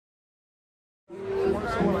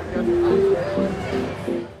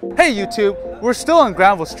Hey YouTube, we're still on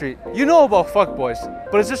Granville Street. You know about fuckboys,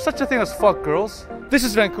 but is there such a thing as fuck girls? This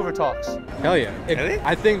is Vancouver Talks. Hell yeah. Really?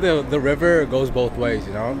 I think the river goes both ways,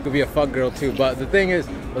 you know? It could be a fuck girl too, but the thing is,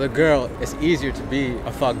 with a girl, it's easier to be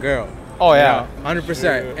a fuck girl. Oh yeah. You know?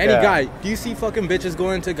 100%. Any guy, do you see fucking bitches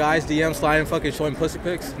going into guys' DMs, sliding fucking showing pussy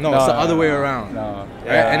pics? No, it's the other way around. No. Right?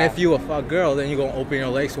 And if you a fuck girl, then you gonna open your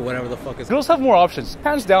legs for whatever the fuck is. Girls have more options.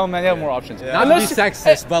 Hands down, man, you have more options. Not to be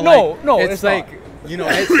sexist, but no, it's like, not. You know,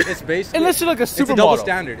 it's basically... Unless you're like a supermodel. It's a double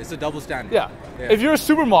standard. It's a double standard. Yeah. If you're a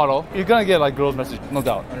supermodel, you're gonna get like girls' messages, no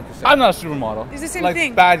doubt. 100%. I'm not a supermodel. It's the same like,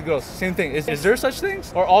 thing. Bad girls, same thing. Is there such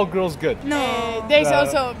things? Or all girls good? No, there's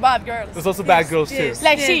also bad girls. There's also bad girls too.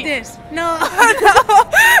 Like she. No.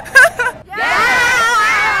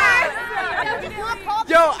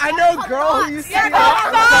 Yo, I know a girl who used to be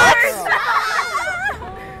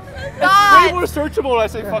It's way more searchable when I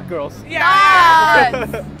say fuck girls.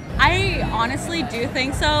 I honestly do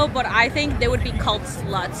think so, but I think they would be called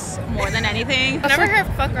sluts more than anything. I've never heard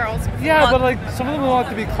fuck girls. Yeah, but like some of them don't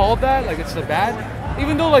have to be called that. Like it's the bad.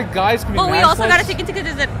 Even though like guys can be. But we also sluts. got to take into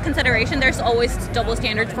consideration there's always double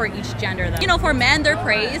standards for each gender. Though. You know, for men they're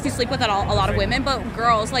praised to sleep with a lot of women, but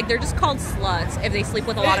girls like they're just called sluts if they sleep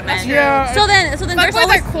with a lot of men. Yeah. So then there's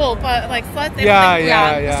always cool, but like slut.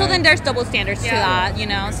 Yeah. So then there's double standards to that, you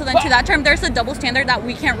know. So then to that term, there's a double standard that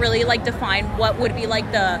we can't really like define what would be like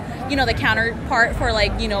the the counterpart for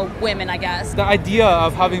like women, I guess. The idea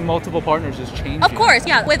of having multiple partners is changing. Of course,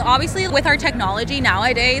 yeah. With our technology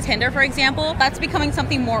nowadays, Tinder for example, that's becoming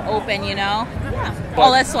something more open, Yeah.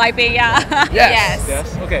 All less swiping, yeah.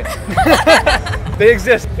 Yes. Okay. They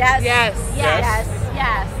exist. Yes.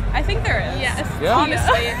 I think there is. Yes. Yeah.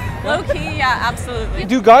 Honestly. Low key, yeah, absolutely.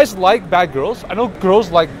 Do guys like bad girls? I know girls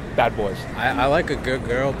like bad boys. I like a good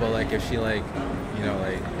girl, but like if she like,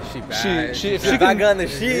 if she bad. If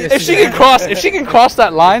she can cross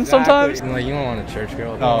that line sometimes. Like you don't want a church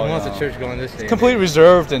girl. No, who wants a church girl in this day? Completely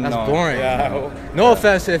reserved and that's boring. Yeah. No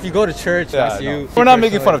offense if you go to church. That's you. We're not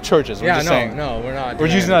making fun of churches. We're just saying. No, we're not. We're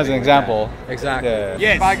using it as an example. Exactly. Yeah.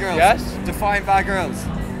 Yes. Bad girls. Yes. Define bad girls.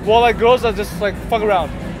 Well, like girls that just like fuck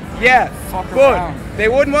around. Yeah. Fuck around. They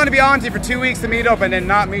wouldn't want to be on you for 2 weeks to meet up and then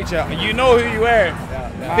not meet you. You know who you are.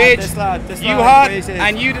 Bitch, this lad you hot,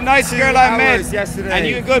 and you the nicest girl I met, yesterday. and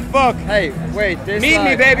you a good fuck. Hey, wait, this Meet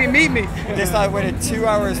me, lad, baby, meet me. This lad waited 2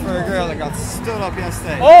 hours for a girl that got stood up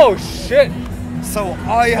yesterday. Oh shit! So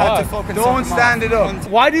I had to fucking don't stand it up.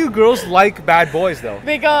 Why do girls like bad boys though?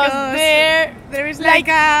 Because there is like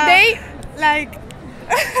like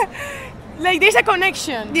there's a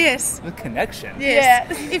connection. Yes. The connection. Yes.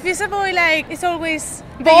 If it's a boy, like it's always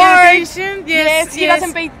bored. attention. Yes, he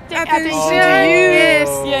doesn't pay attention to you.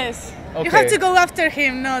 Yes. Okay. You have to go after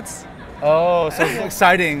him, not. Oh, so it's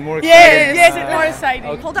exciting, more exciting. Yes, it's more exciting.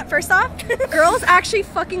 Okay. Hold up, first off, girls actually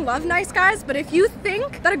fucking love nice guys, but if you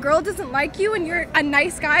think that a girl doesn't like you and you're a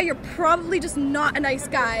nice guy, you're probably just not a nice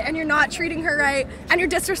guy, and you're not treating her right, and you're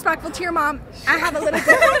disrespectful to your mom. I have a little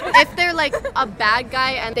bit. If they're like a bad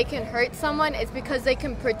guy and they can hurt someone, it's because they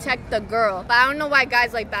can protect the girl. But I don't know why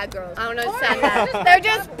guys like bad girls. I don't understand that. They're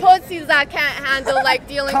just pussies that can't handle like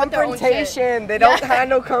dealing with their own shit. Confrontation. They don't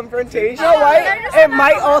handle confrontation. You know what? It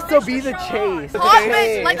might also be the chase. Hot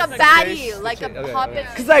bitch, like a baddie, like a hot bitch.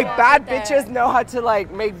 Because like bad bitches know how to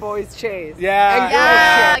like make boys chase. Yeah.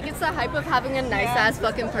 Yeah, like it's the hype of having a nice ass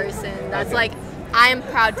fucking person. That's like, I am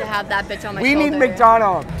proud to have that bitch on my shoulder. We need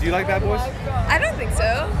McDonald's. Do you like bad boys? I don't think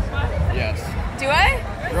so. Yes. Do I?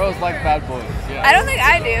 Girls like bad boys. Yeah. I don't think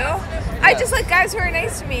I do. I just like guys who are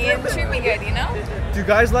nice to me and treat me good, Do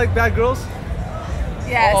guys like bad girls?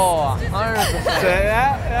 Yes. Oh, 100%.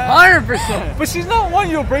 Yeah. 100%. But she's not one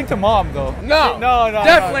you'll bring to mom, though. No,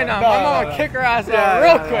 definitely not. My mom will kick her ass out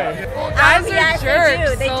real quick. Guys are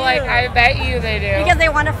jerks, so like I bet you they do. Because they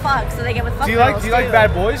want to fuck, so they get with fuck girls. Do you like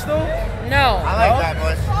bad boys though? No. I like bad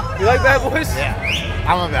boys. You like bad boys? Yeah.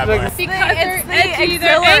 I'm a bad boy. Because they're edgy,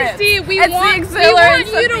 they're angsty. We want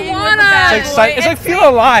you to want us. It's like feel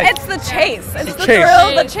alive. It's the chase. It's the chase.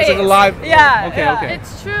 thrill, the chase. It's like alive. Yeah. Okay.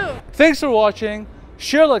 It's true. Thanks for watching.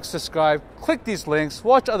 Share, like, subscribe, click these links,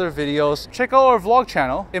 watch other videos, check out our vlog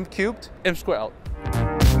channel, impsquared, impsquared out.